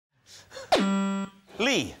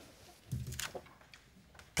Lee.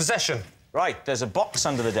 Possession. Right, there's a box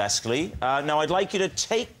under the desk, Lee. Now, I'd like you to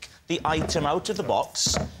take the item out of the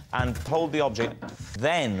box and hold the object,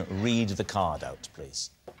 then read the card out, please.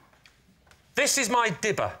 This is my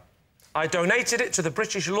dibber. I donated it to the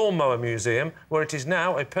British Lawnmower Museum, where it is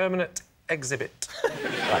now a permanent exhibit.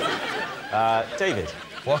 Right. David.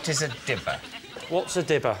 What is a dibber? What's a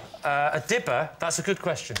dibber? A dibber? That's a good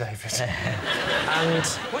question, David. And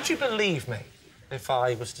would you believe me if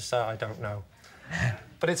I was to say I don't know?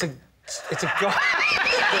 But it's a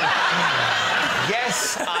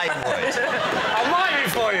Yes, I would. I'll mime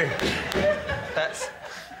it for you. That's...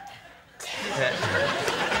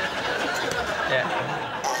 Yeah.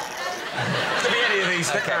 Could be any of these.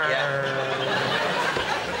 OK, yeah.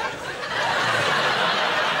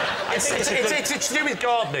 It's to do with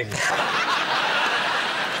gardening.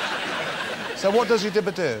 So what does your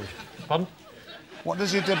dibber do? Pardon? What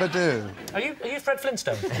does your dibber do? Are you Fred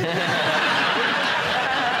Flintstone? Answer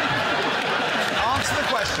the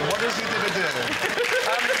question. What does your dibber do?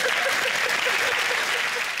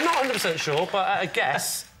 Not 100% sure, but at a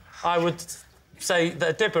guess, I would say that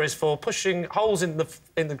a dibber is for pushing holes in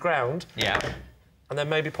the ground. Yeah. And then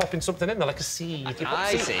maybe popping something in there, like a seed.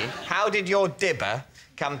 I see. How did your dibber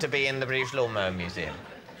come to be in the British Lawnmower Museum?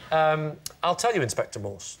 I'll tell you, Inspector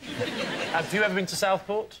Morse. Have you ever been to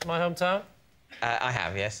Southport, my hometown? I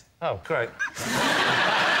have, yes. Oh, great.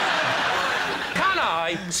 Can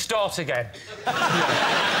I start again?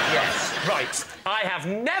 Yes. Right. I have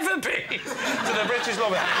never been to the British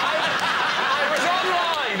Lawnmower.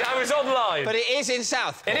 I was online. But it is in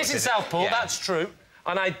Southport. It is in Southport, yeah. That's true.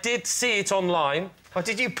 And I did see it online. What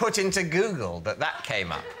did you put into Google that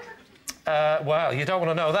came up? Well, you don't want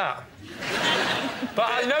to know that. But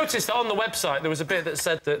I noticed that on the website there was a bit that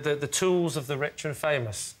said the tools of the rich and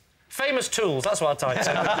famous. Famous tools, that's what I typed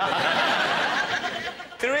in.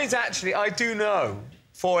 There is actually, I do know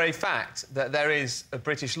for a fact that there is a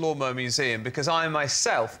British Lawnmower Museum because I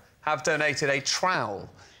myself have donated a trowel.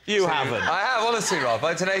 You haven't? I have, honestly, Rob.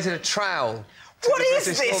 I donated a trowel. What is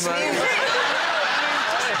this museum?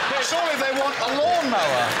 Surely they want a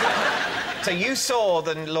lawnmower. So you saw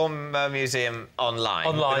the Lawnmower Museum online?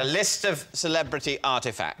 Online. With a list of celebrity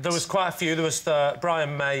artefacts? There was quite a few. There was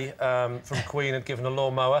Brian May from Queen had given a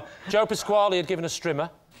lawnmower. Joe Pasquale had given a strimmer.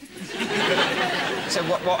 So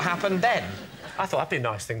what happened then? I thought that'd be a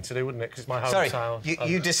nice thing to do, wouldn't it? Because it's my Sorry, hometown.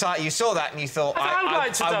 you saw that and you thought,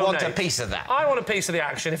 I want a piece of that. I want a piece of the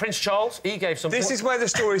action. Prince Charles, he gave something. This is where the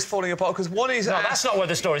story's falling apart, because one is... No, that's not where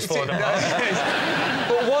the story's falling apart.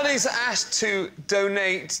 But one is asked to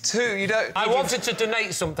donate to, you don't... I wanted to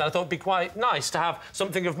donate something. I thought it'd be quite nice to have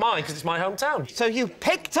something of mine, because it's my hometown. So you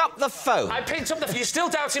picked up the phone? I picked up the... You're still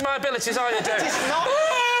doubting my abilities, aren't you, Dave? It is not...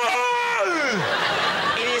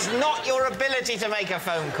 It is not your ability to make a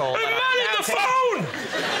phone call. The man in the phone!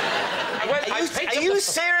 Are you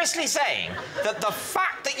seriously saying that the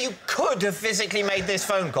fact that you could have physically made this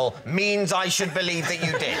phone call means I should believe that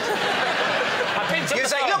you did? You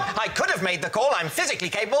say, look, I could have made the call, I'm physically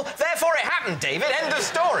capable, therefore it happened, David, end of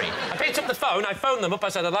story. I picked up the phone, I phoned them up, I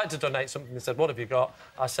said, I'd like to donate something. They said, what have you got?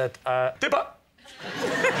 I said, dibber.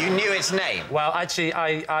 You knew its name? Well, actually,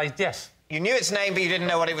 yes. You knew its name, but you didn't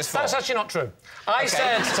know what it was for? That's actually not true. I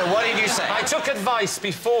said... So what did you say? I took advice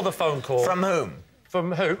before the phone call. From whom?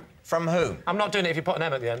 From who? From whom? I'm not doing it if you put an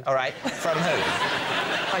M at the end. All right. From who?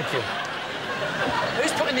 Thank you.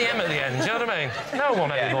 Who's putting the M at the end? Do you know what I mean? No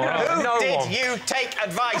one anymore. Who no did one. you take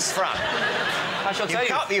advice from? I shall tell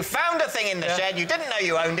you. You found a thing in the shed, you didn't know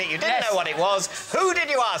you owned it, you didn't know what it was. Who did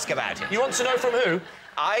you ask about it? You want to know from who?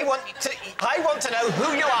 I want to know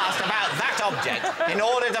who you asked about that object in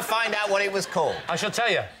order to find out what it was called. I shall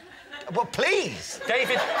tell you. Well, please.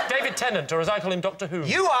 David Tennant, or as I call him, Doctor Who.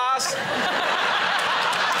 You asked... You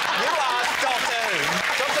asked Doctor Who.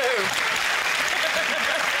 Doctor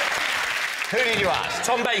Who. Who did you ask?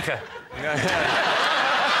 Tom Baker.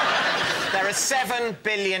 There are 7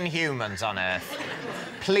 billion humans on Earth.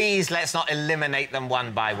 Please, let's not eliminate them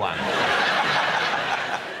one by one.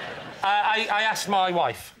 I asked my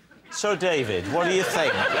wife. So, David, what do you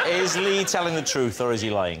think? Is Lee telling the truth or is he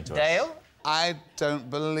lying to us? Dale? I don't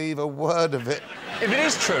believe a word of it. If it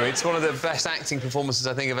is true, it's one of the best acting performances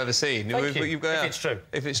I think I've ever seen. Thank you. If it's true.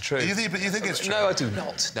 If it's true. You think it's true? No, I do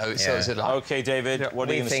not. No, it's a lie. OK, David, what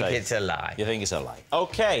are you going to say? We think it's a lie. You think it's a lie.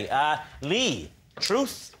 OK, Lee,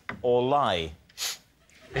 truth or lie?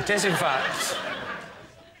 It is, in fact...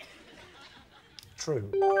 true.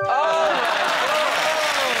 Oh, my God!